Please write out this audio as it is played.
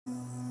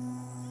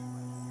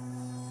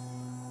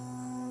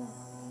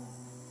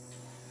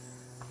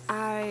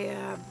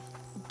I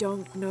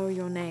don't know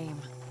your name.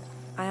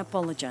 I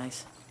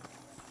apologize.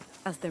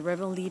 As the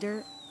rebel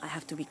leader, I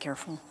have to be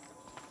careful.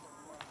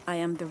 I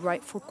am the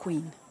rightful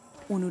queen,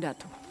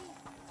 Unuratu.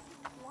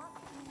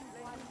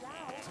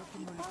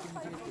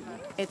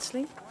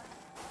 Etzli,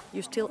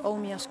 you still owe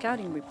me a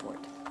scouting report.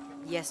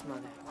 Yes,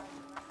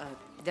 Mother.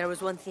 There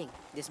was one thing,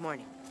 this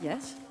morning.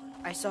 Yes?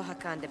 I saw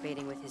Hakan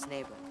debating with his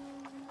neighbor.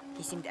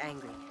 He seemed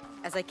angry.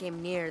 As I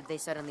came near, they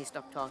suddenly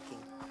stopped talking.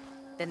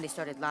 Then they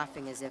started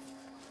laughing as if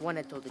one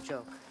had told a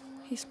joke.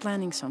 He's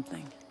planning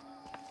something.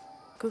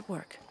 Good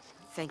work.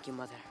 Thank you,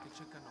 Mother.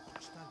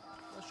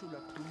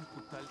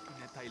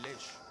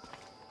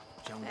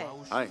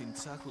 Hi.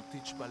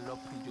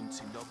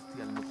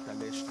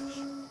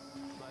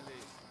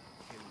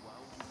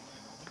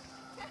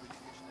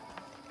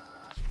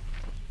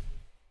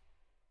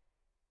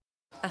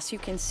 As you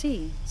can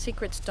see,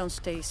 secrets don't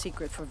stay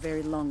secret for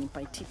very long in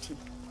Paititi.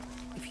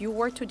 If you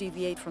were to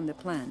deviate from the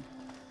plan,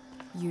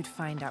 You'd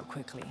find out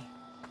quickly.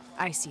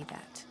 I see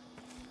that.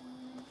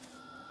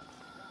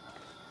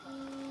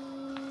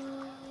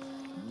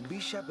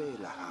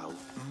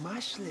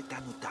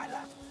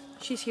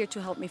 she's here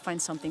to help me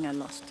find something I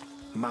lost.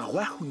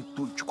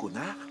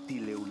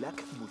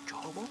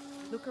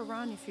 Look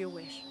around if you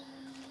wish.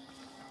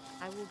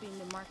 I will be in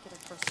the market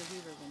across the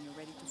river when you're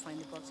ready to find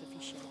the box of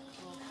fish.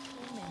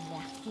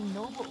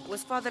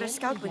 Was Father a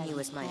scout when he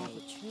was my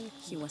age?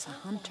 He was a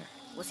hunter.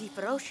 Was he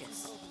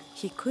ferocious?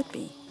 He could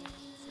be,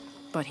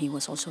 but he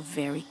was also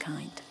very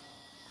kind.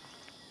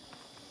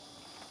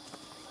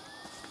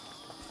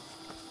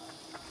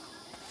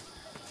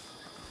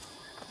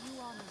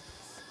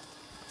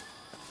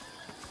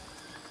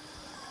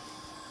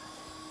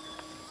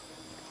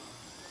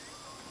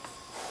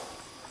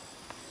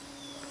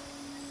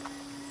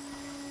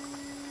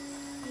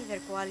 Hey there,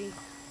 Kuali.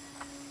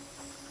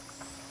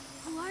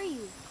 Who are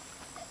you?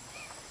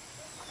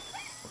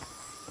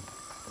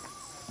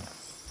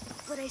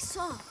 But I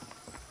saw.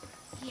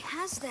 He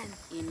has them.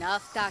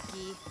 Enough,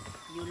 Taki.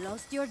 You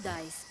lost your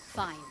dice,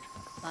 fine.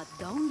 But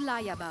don't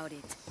lie about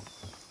it.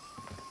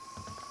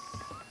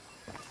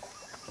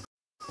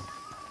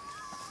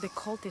 The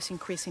cult is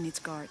increasing its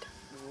guard.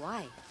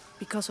 Why?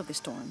 Because of the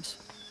storms.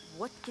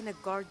 What can a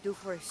guard do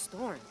for a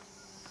storm?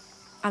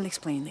 I'll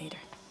explain later.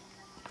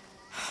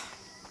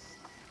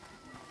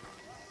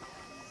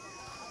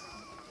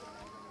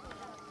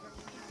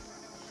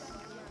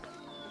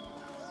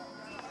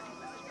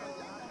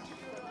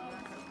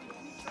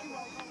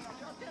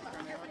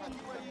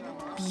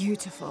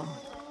 Beautiful.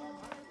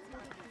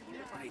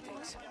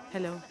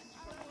 Hello.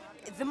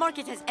 The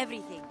market has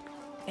everything.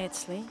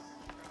 Etzli,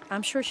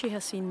 I'm sure she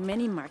has seen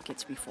many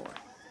markets before.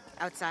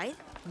 Outside?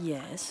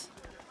 Yes.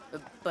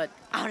 But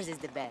ours is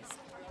the best.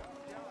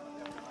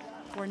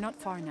 We're not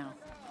far now.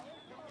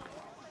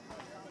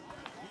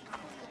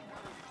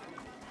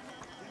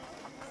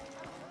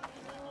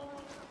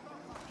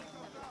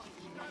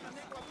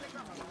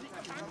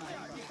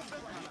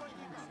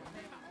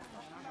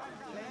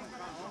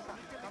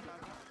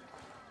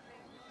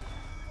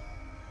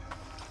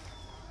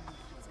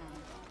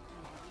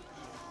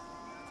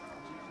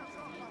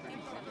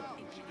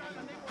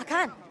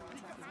 Hakan!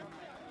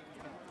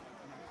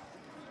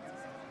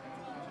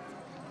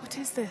 What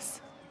is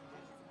this?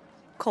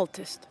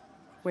 Cultist,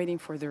 waiting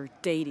for their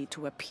deity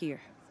to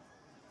appear.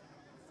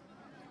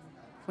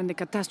 When the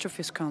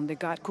catastrophes come, the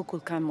god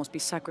Kukulkan must be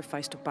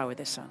sacrificed to power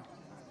the sun.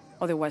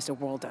 Otherwise the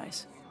world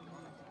dies.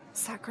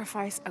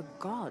 Sacrifice a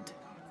god?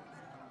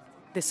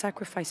 The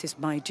sacrifice is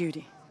my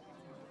duty.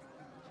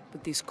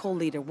 But this cult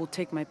leader will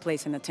take my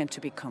place and attempt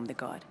to become the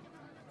god.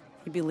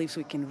 He believes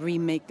we can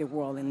remake the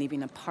world and live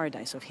in a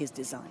paradise of his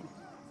design.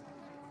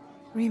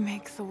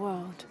 Remake the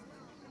world.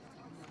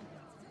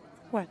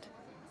 What?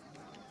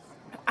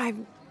 I've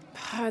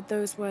heard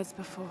those words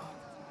before.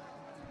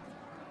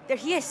 There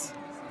he is!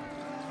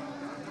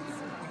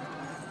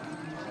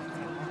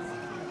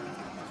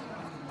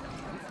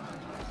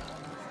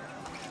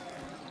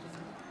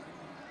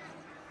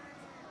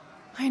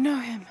 I know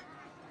him.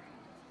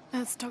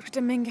 That's Dr.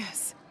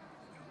 Dominguez.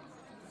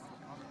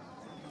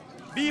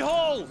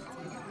 Behold!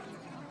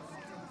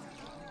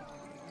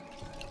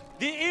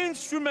 The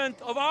instrument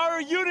of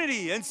our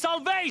unity and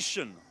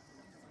salvation!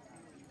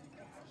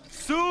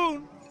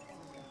 Soon,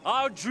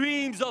 our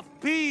dreams of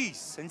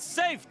peace and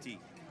safety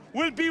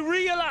will be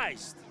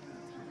realized!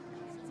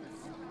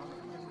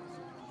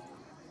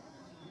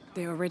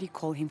 They already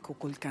call him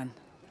Kukulkan.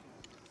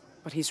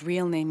 But his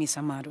real name is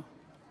Amaru.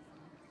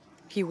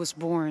 He was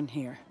born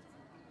here,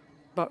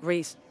 but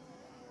raised,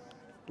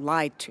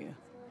 lied to,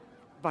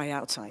 by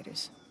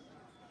outsiders.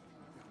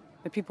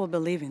 The people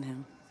believe in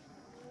him.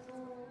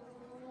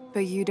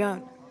 But you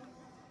don't.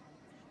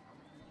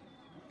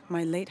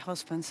 My late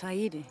husband,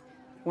 Saidi,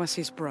 was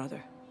his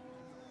brother.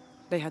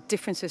 They had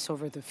differences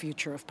over the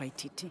future of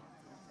Paititi.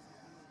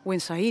 When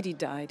Saidi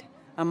died,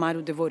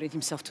 Amaru devoted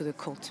himself to the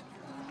cult.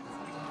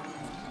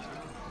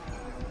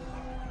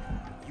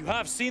 You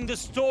have seen the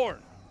storm.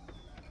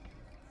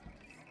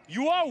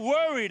 You are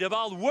worried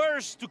about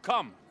worse to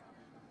come.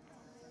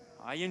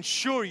 I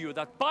assure you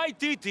that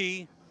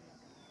Paititi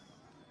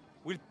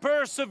will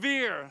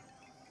persevere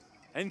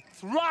and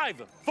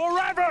thrive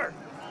forever!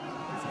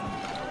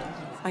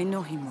 I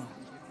know him well.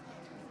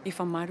 If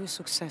Amaru is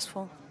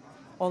successful,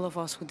 all of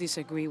us who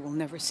disagree will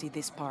never see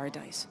this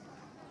paradise.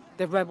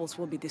 The rebels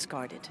will be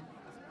discarded.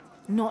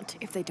 Not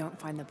if they don't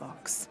find the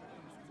box.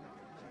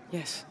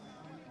 Yes.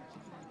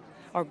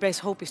 Our best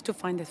hope is to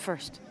find it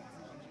first.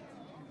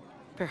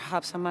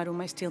 Perhaps Amaru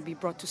might still be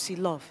brought to see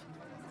love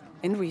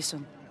and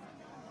reason.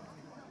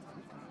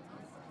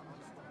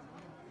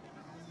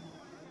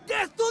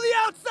 Death to the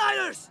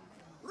outsiders!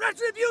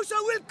 Retribution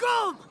will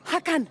come!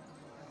 Hakan!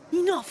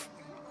 Enough!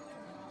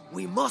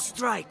 We must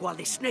strike while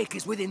the snake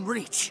is within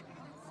reach.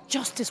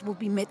 Justice will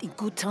be met in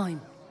good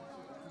time.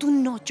 Do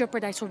not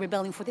jeopardize our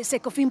rebellion for the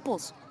sake of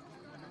impulse.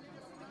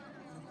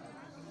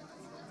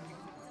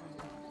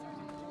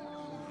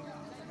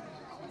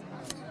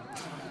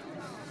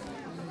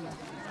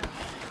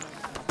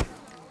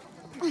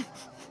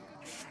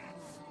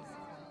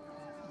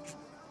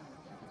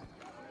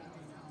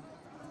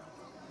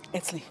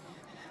 Etzli,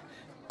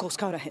 go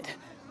scout ahead.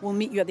 We'll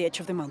meet you at the edge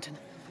of the mountain.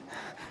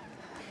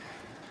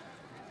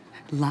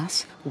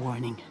 Last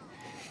warning.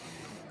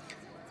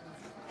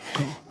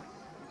 Go.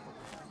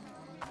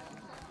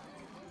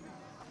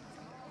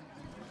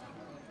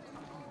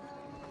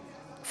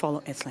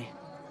 Follow Etzli.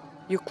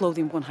 Your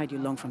clothing won't hide you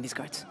long from these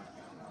guards.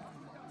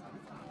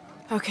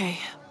 Okay,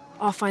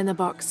 I'll find the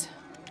box.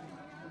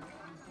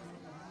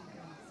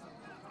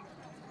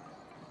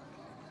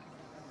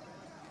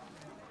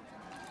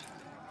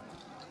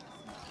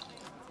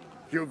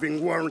 You've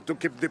been warned to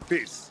keep the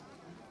peace.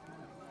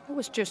 I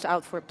was just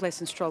out for a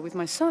pleasant stroll with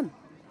my son.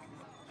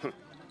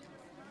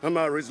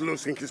 Amaru is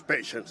losing his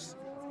patience.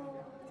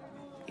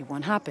 It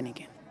won't happen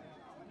again.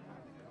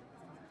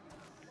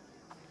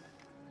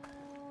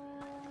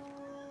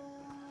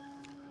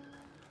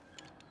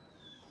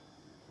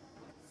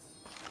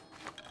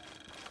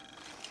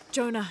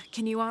 Jonah,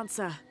 can you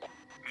answer?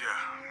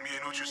 Yeah, me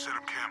and Uchi set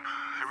up camp.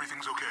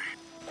 Everything's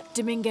okay.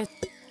 Dominguez,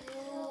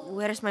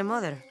 Where's my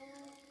mother?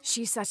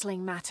 she's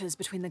settling matters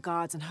between the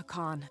guards and her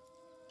Khan.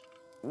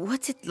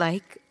 What's it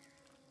like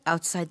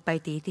outside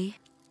Paititi?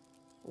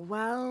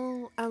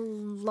 Well, a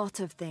lot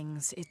of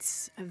things.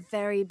 It's a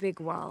very big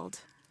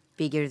world.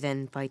 Bigger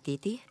than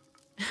Paititi?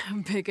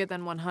 Bigger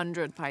than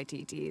 100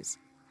 Paititis.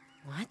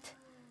 What?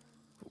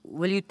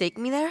 Will you take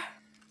me there?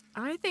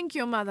 I think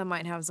your mother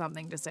might have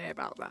something to say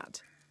about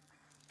that.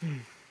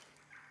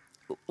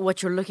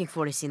 What you're looking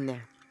for is in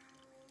there.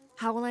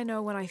 How will I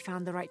know when I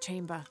found the right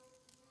chamber?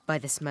 By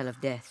the smell of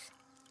death.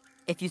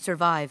 If you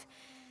survive,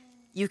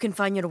 you can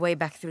find your way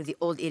back through the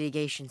old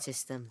irrigation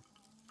system.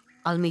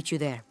 I'll meet you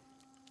there.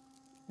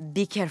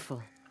 Be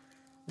careful.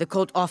 The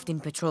cult often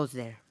patrols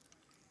there.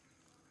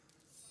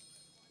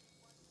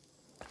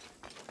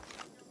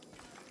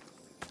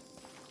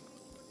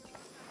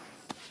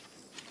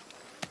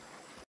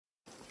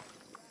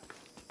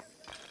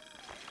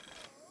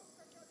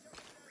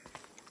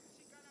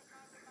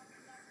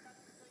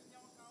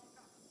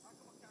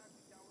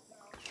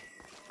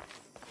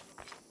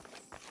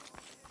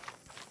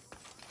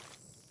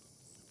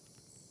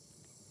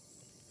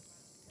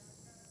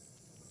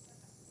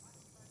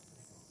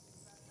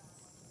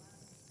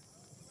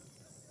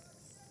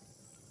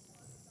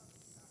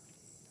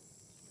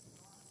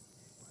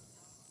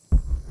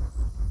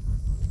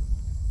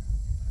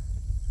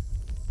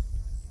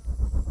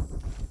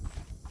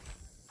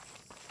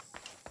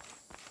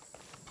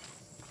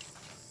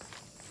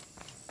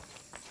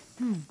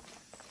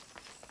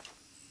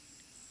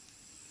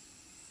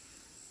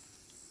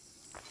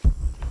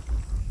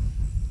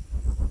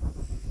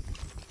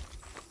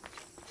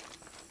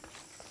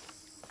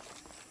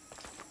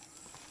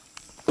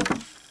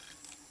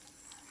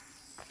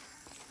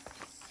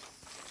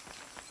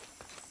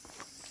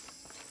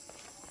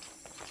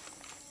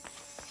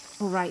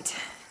 All right.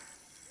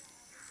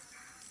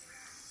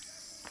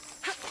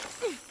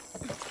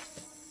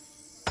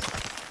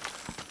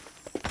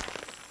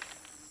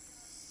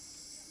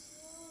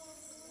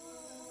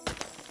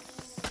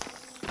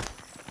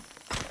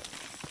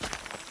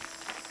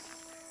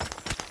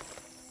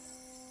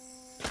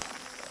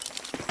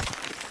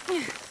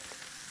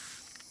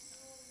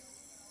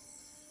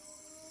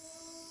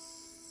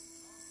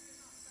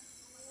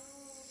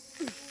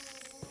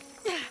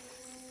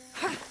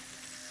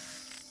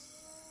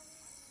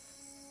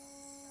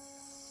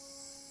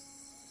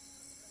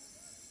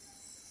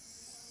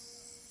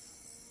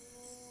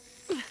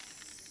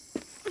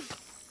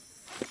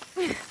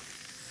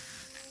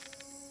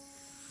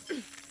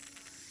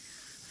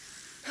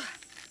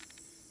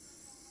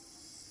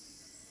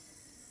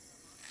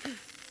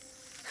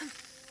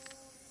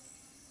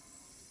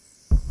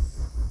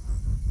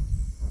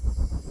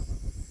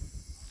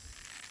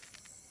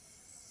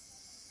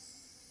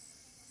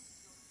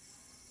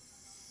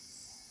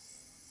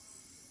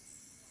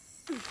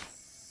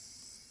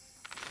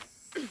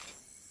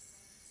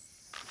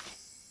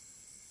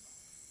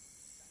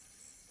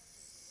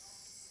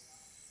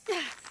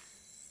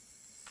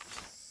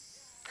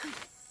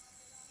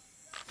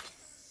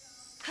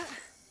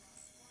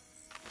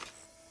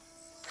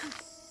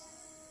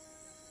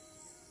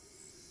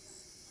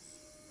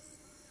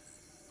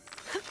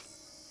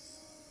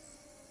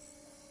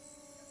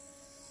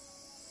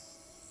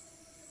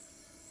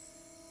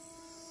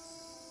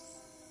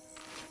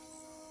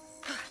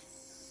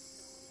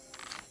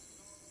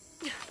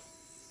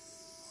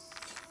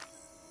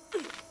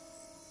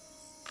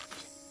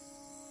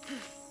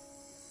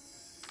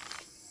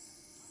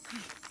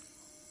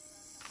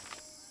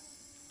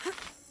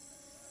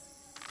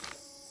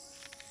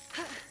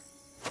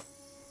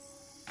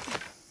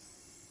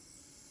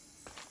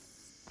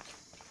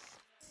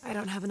 I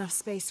don't have enough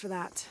space for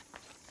that.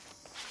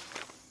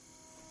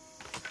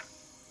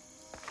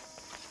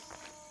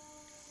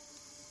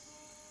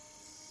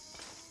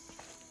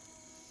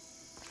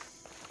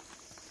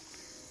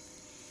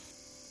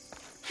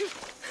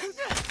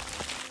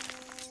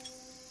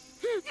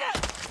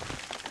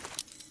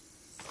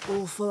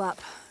 All full up.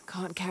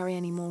 Can't carry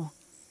any more.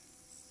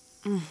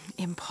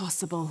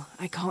 Impossible.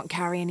 I can't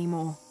carry any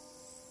more.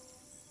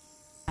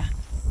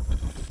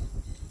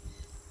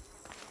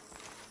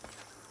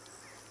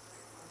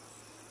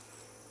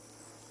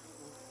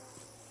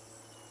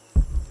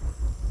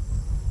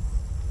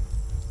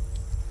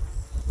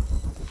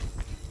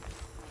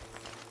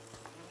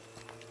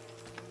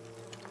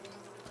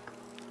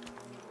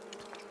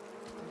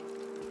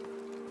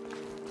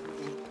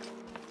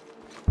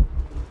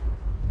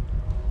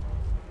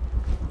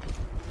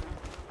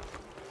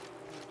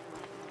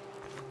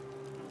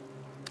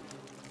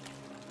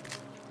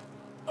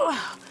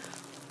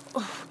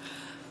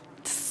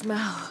 The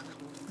smell.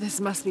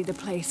 This must be the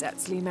place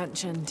Etzli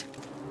mentioned.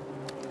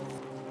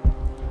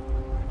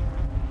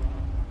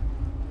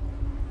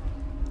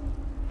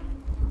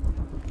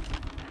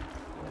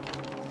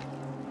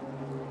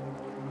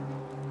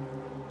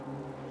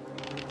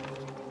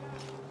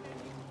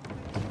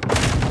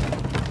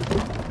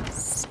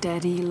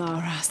 Steady,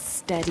 Lara,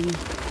 steady.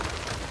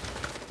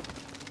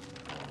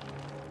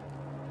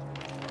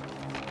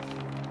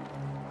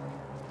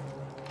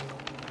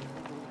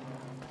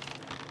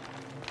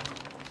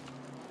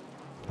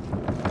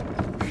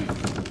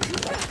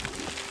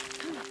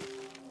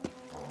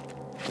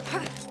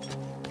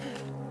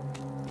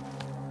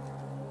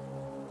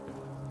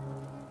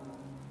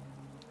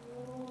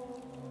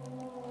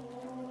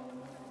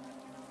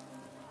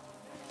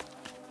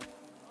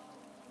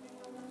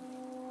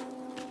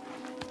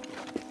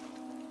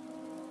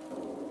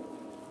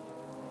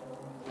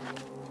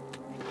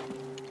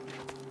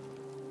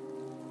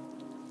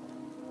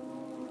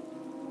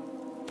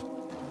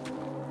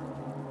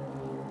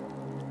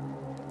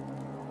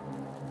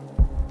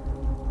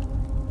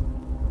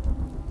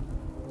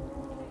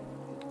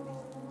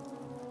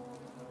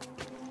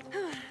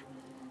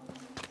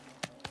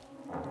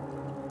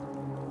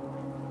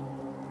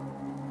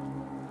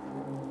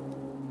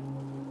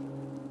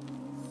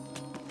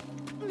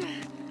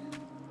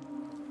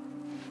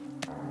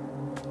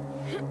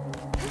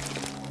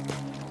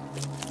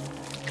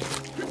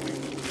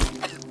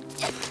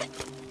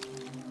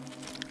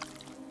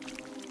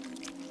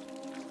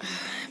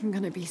 I'm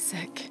gonna be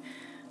sick.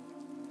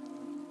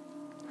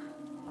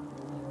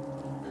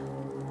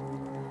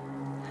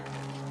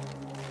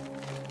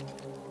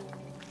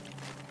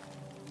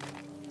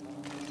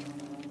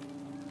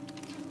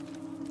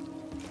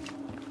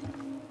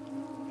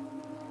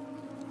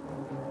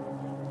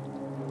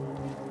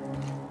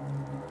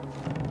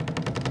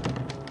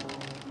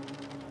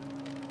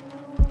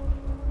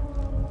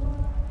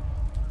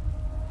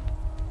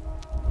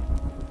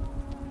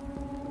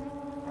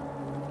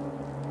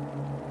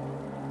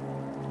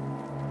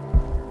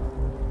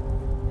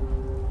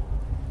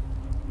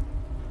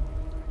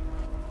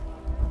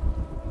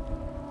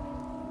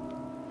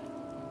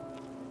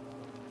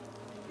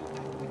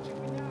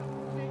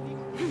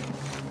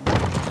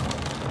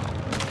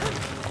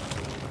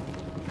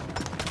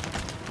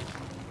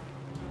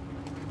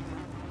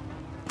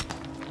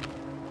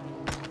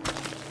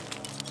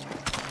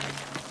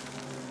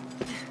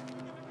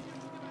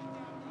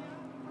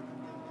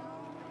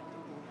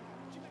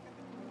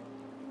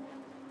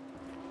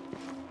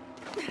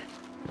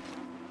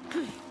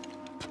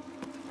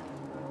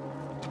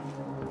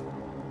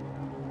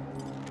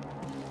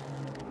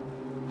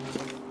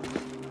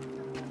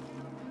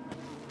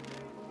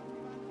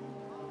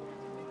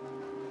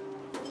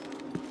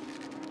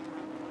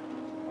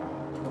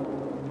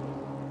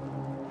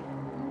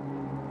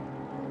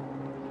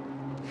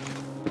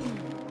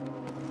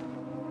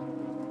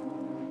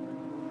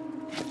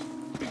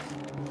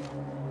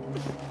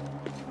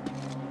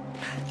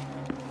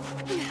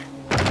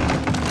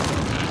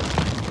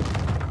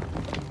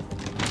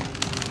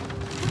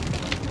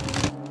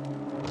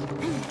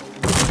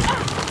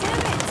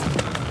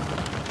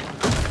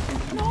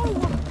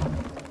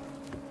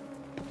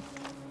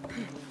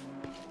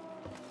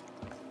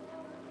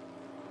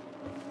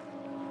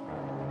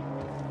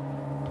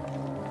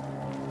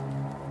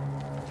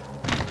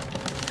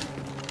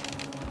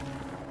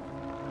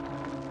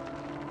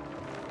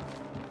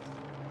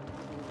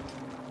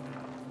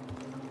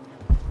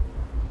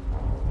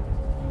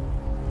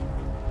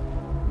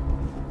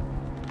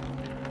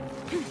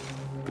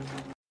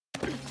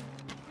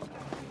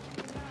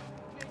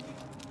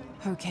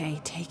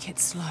 Okay, take it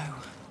slow.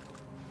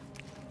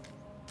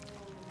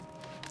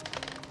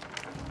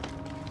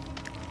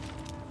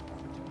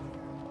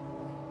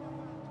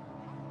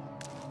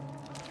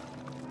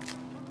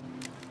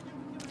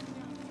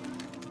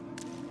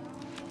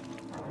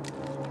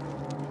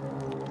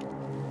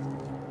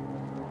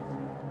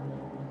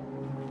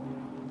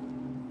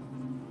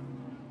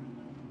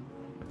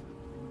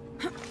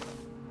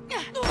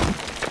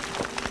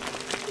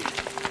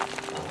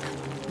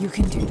 You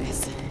can do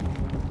this.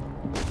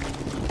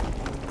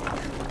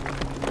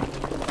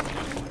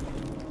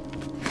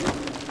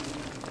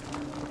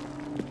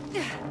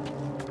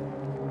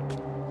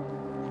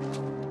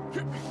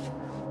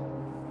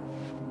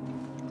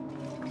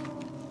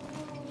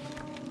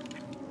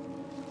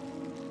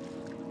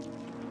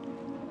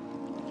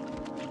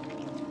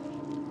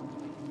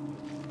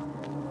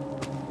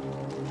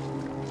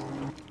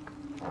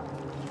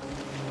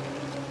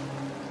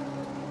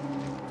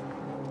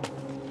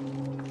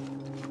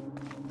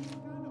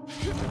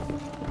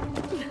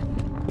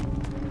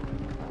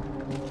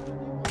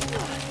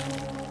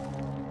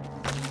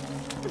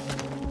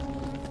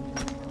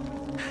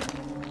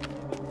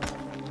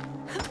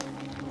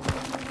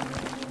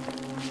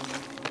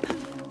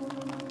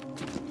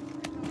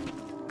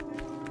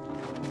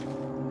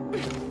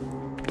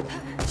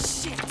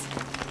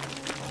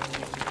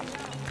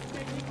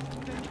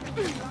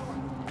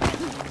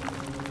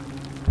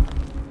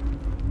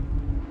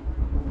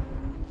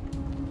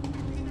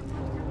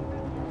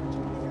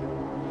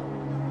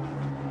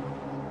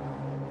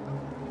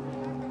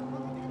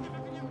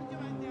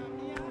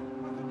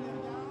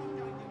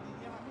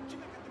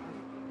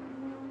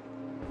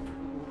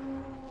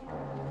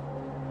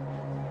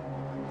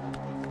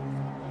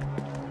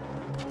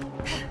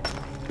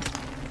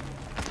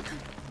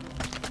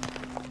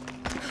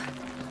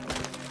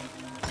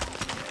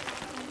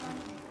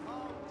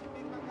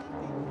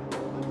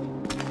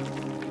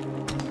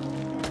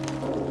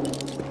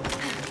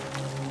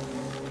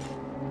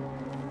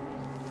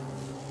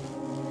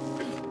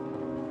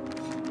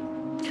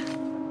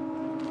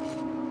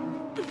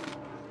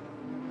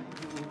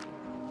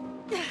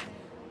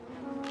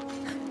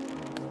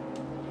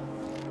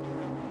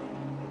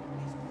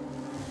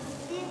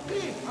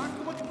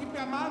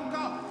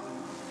 Oh,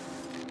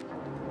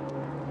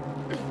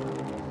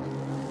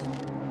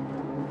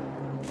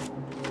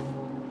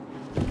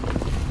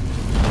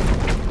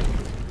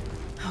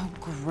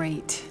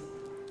 great.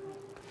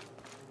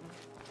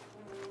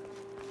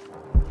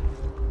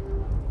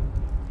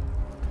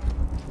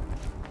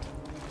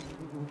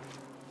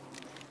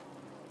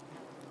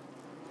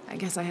 I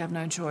guess I have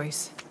no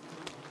choice.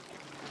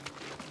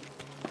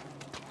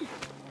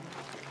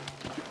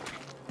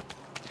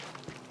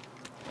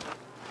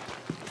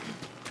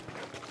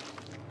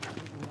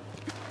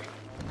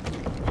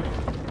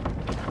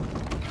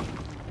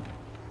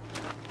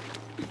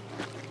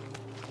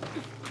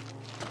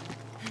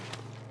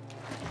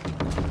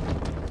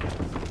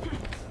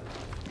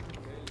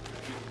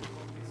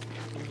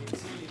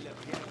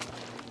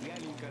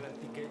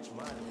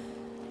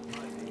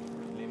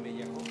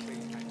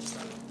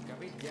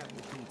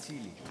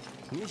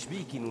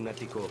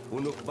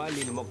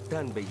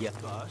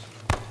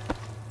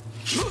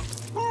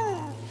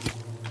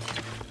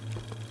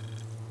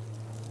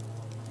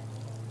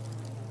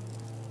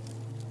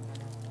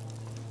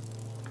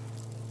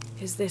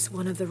 Is this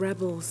one of the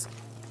rebels?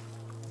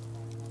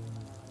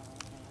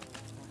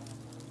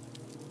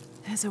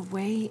 There's a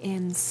way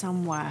in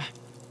somewhere.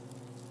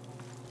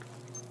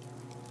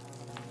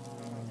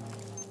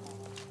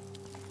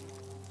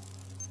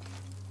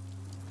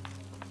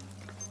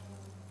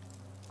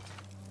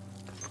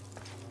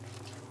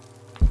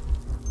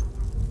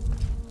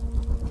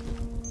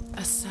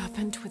 A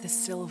serpent with a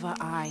silver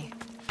eye.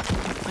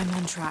 I'm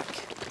on track.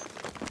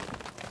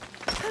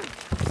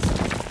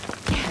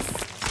 Yes,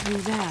 through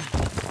there.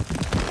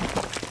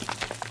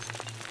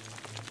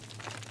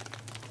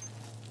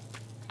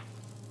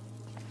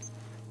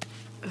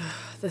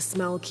 The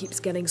smell keeps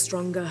getting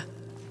stronger.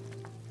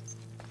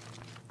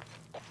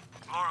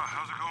 Laura,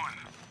 how's it going?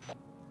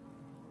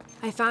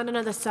 I found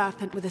another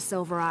serpent with a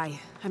silver eye.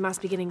 I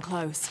must be getting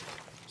close.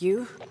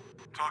 You?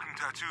 Talking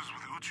tattoos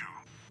with Uchu.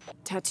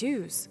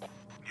 Tattoos?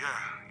 Yeah,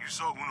 you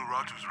saw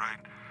Unuratu's, right?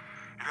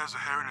 It has a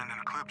heron and an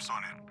eclipse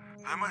on it.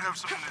 That might have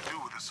something to do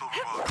with the silver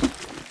bug.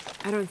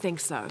 I don't think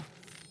so.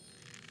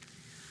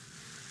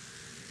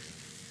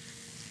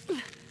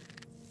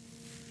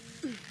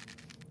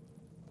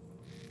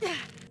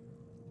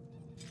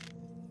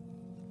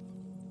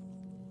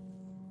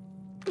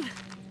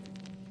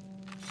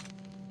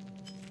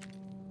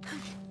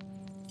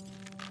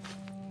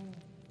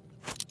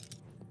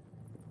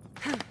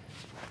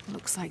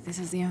 Looks like this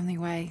is the only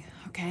way,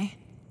 okay?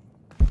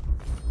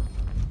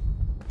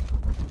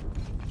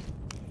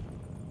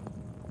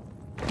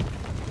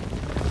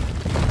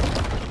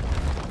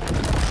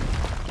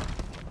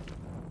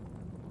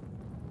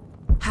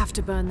 Have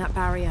to burn that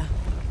barrier.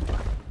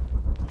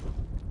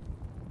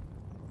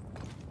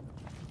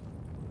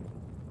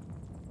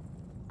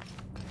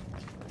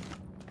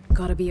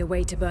 Gotta be a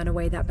way to burn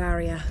away that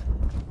barrier.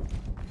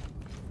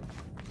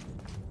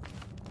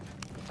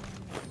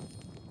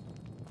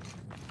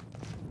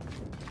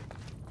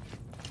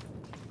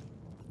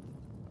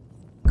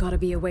 Gotta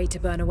be a way to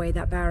burn away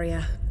that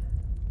barrier.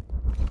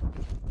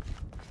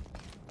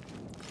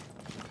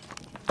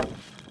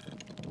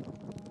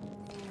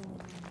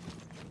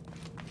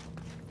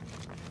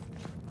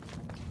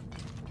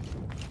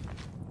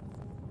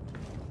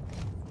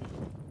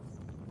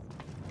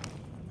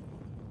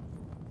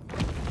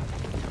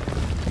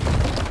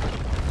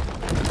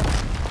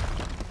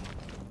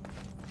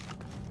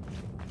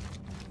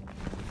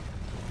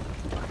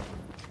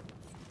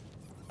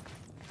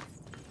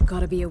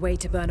 Gotta be a way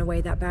to burn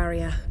away that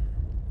barrier.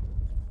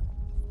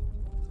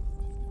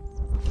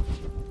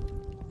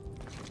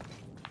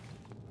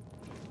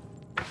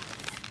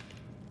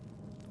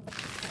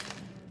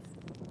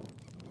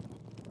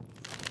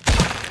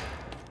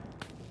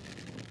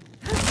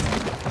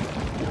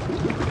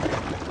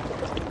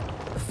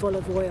 Full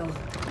of oil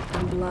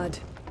and blood.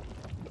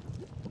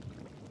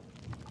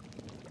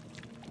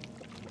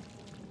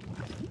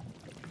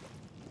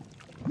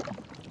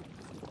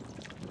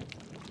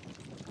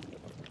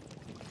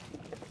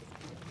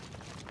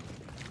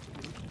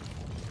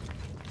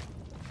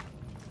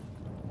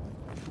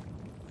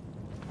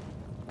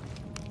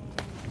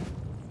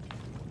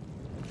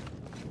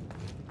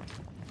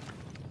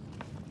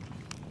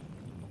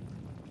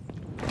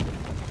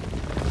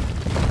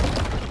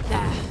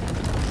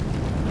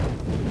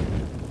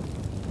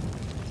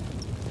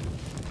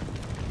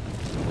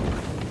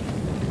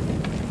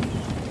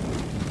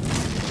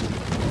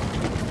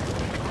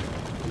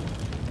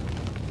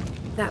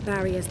 That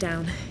barrier's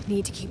down.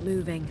 Need to keep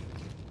moving.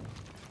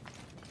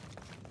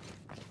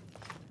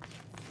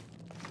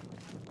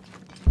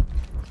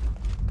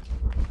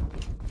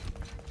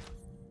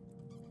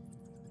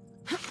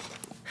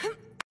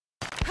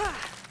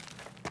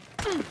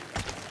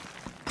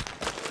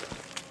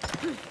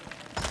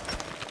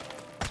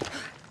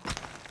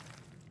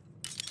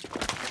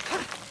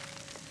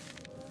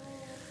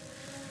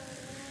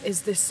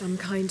 Is this some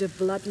kind of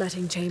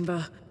bloodletting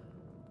chamber?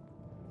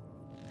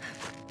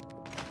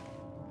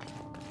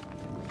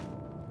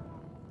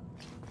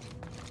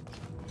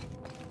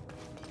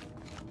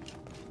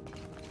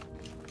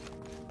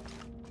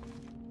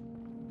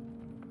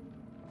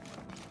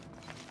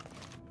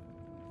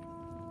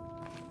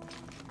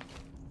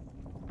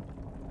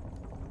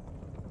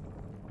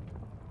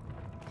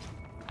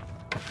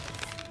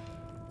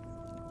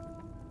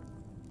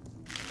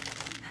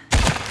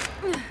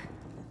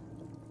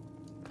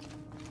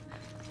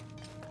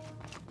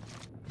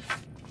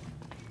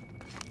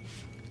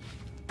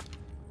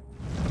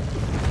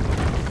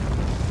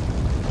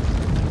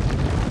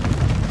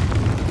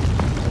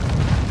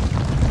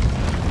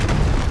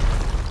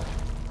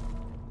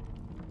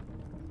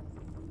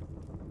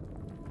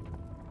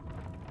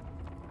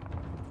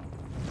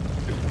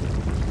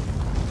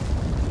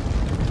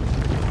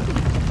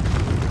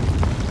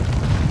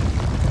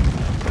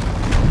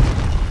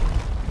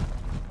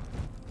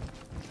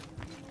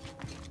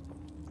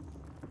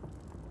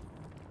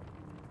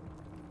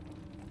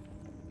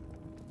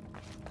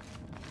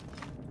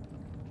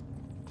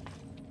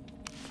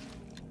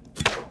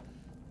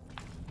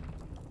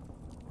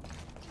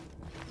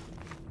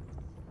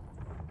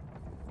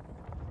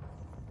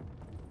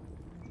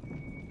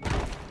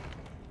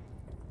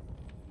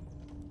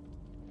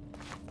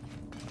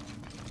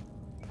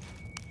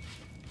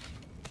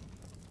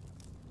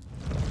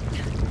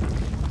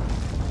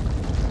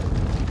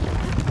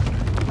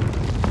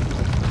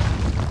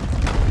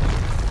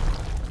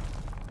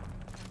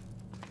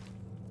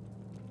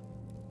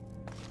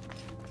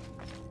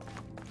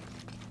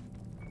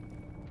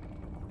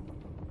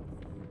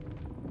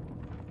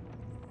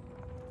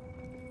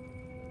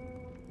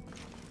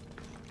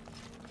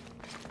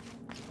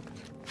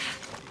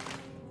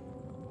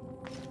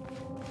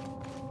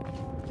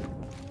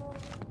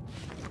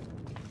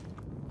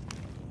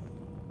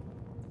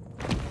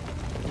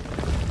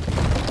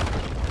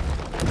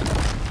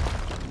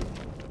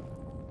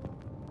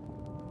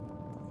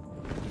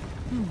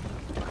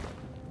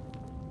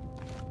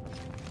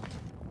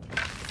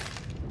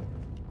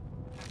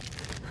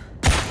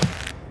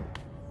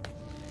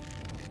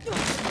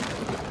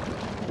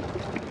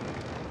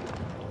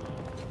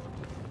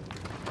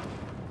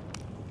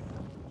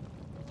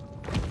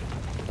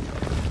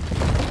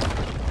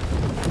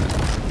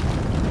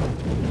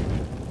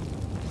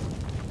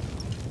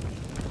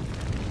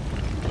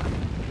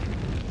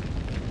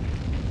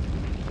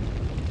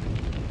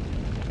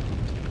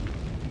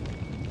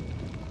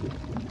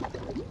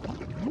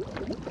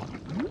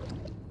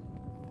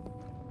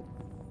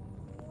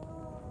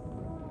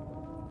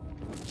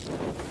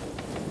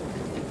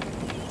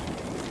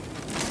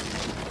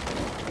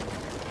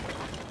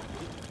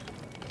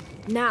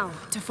 Now,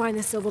 to find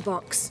the silver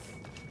box.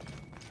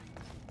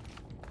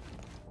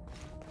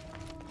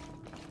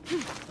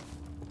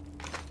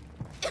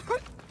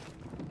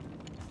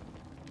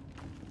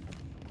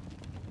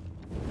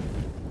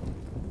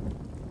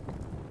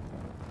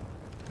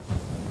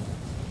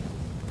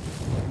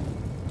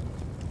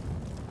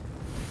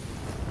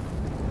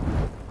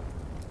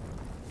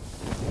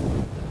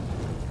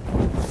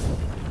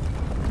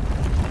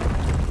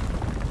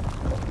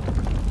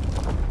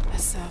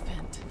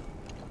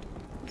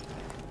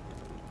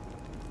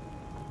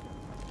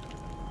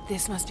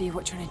 This must be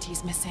what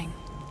Trinity's missing.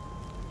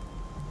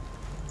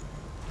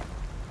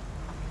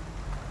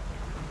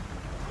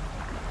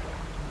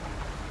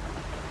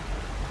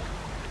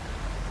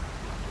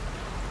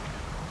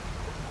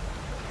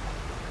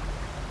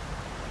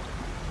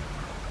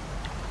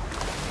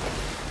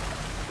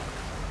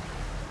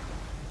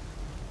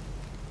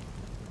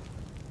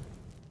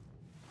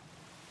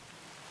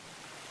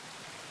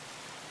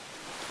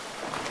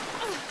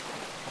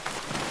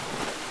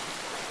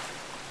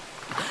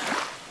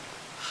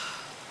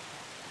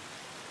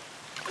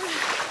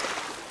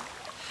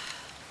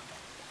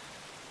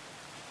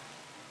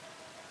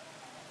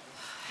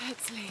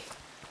 It's late.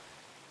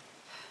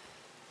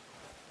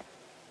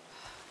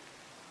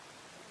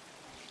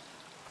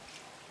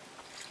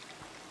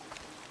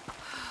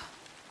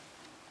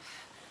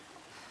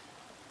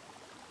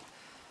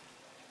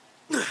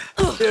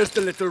 There's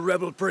the little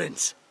rebel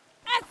prince.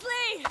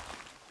 Esley!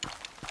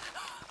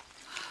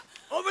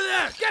 Over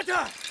there! Get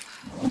her!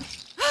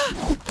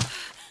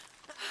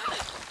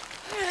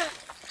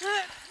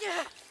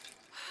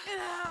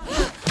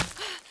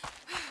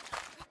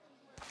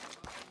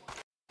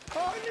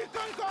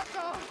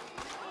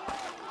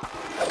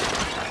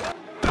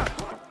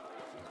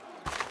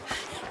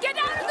 Get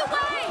out of the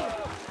way!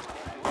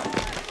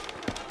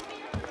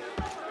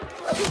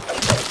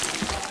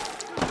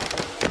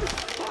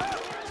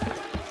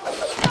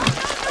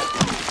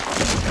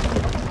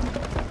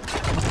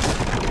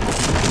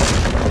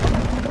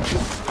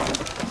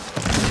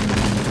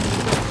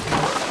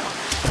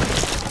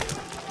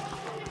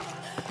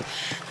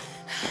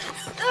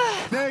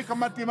 Nee,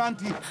 kamati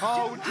manti.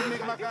 Oh, ultimi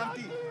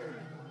makanti.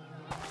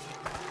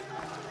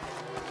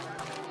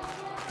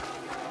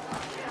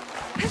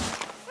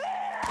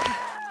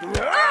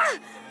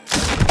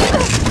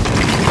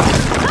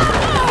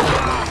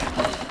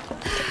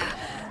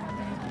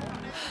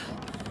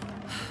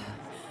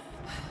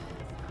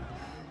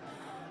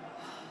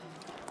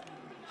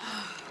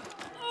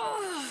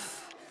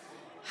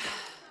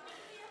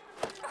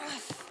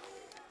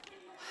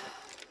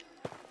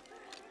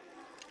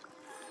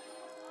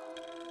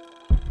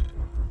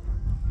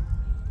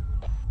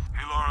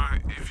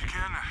 If you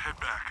can, head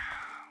back.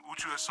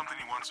 Uchu has something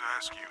he wants to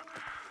ask you.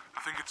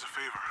 I think it's a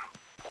favor.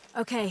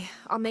 Okay,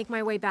 I'll make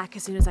my way back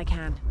as soon as I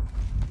can.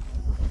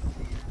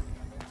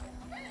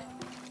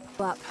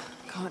 Up.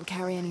 Can't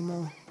carry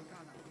anymore.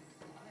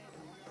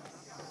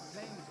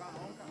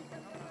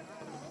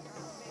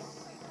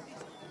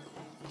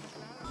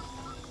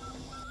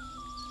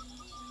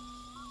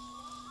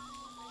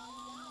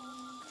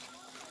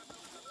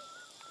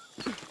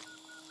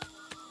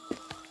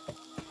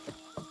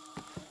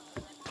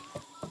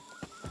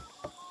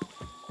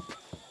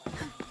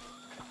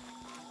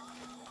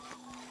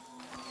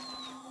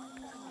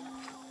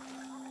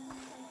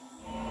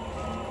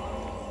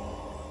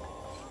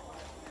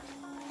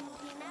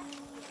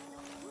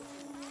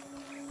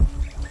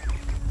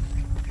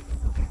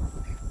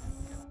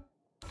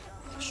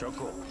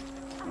 Shoko,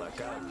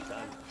 makan,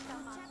 tan.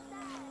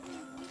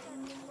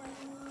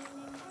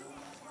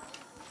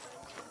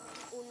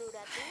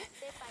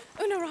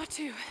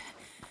 Unuratu!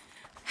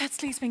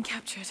 Hetzley's been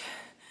captured.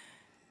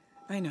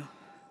 I know.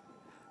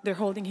 They're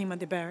holding him at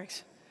the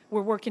barracks.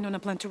 We're working on a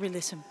plan to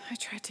release him. I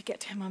tried to get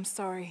to him, I'm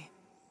sorry.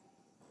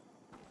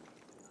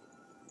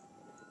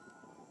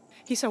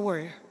 He's a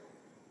warrior.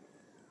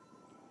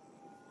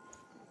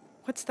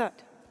 What's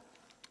that?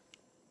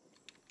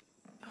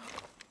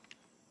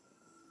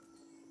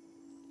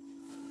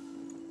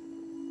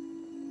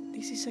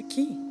 This is a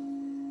key.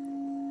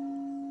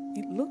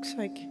 It looks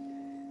like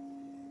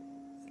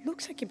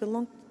it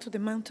belonged to the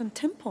mountain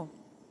temple.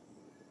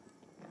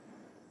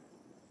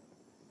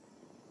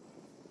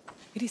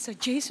 It is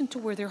adjacent to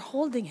where they're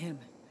holding him.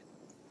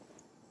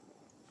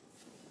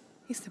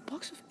 Is the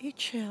box of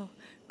eggshell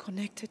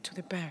connected to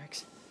the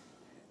barracks?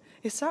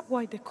 Is that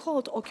why the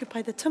cult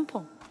occupied the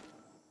temple?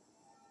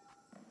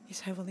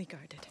 It's heavily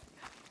guarded.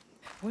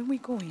 When we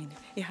go in,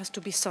 it has to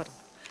be subtle,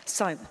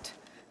 silent.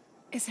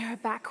 Is there a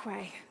back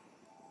way?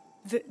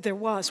 There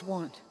was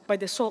one, by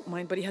the salt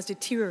mine, but it has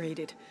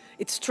deteriorated.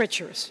 It's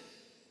treacherous.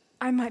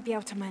 I might be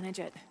able to manage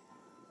it.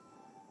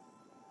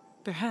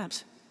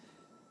 Perhaps.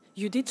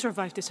 You did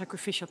survive the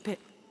sacrificial pit.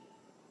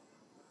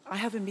 I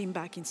haven't been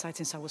back inside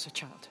since I was a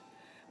child.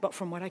 But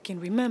from what I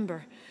can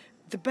remember,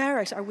 the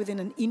barracks are within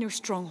an inner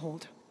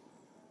stronghold.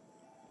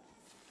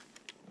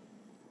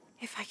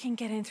 If I can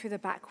get in through the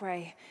back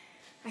way,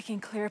 I can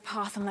clear a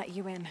path and let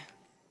you in.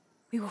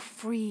 We will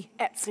free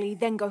Epsley,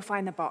 then go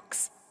find the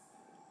box.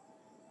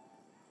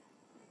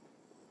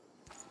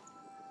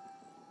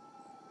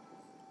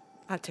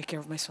 I'll take care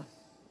of my son.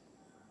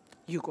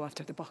 You go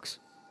after the box.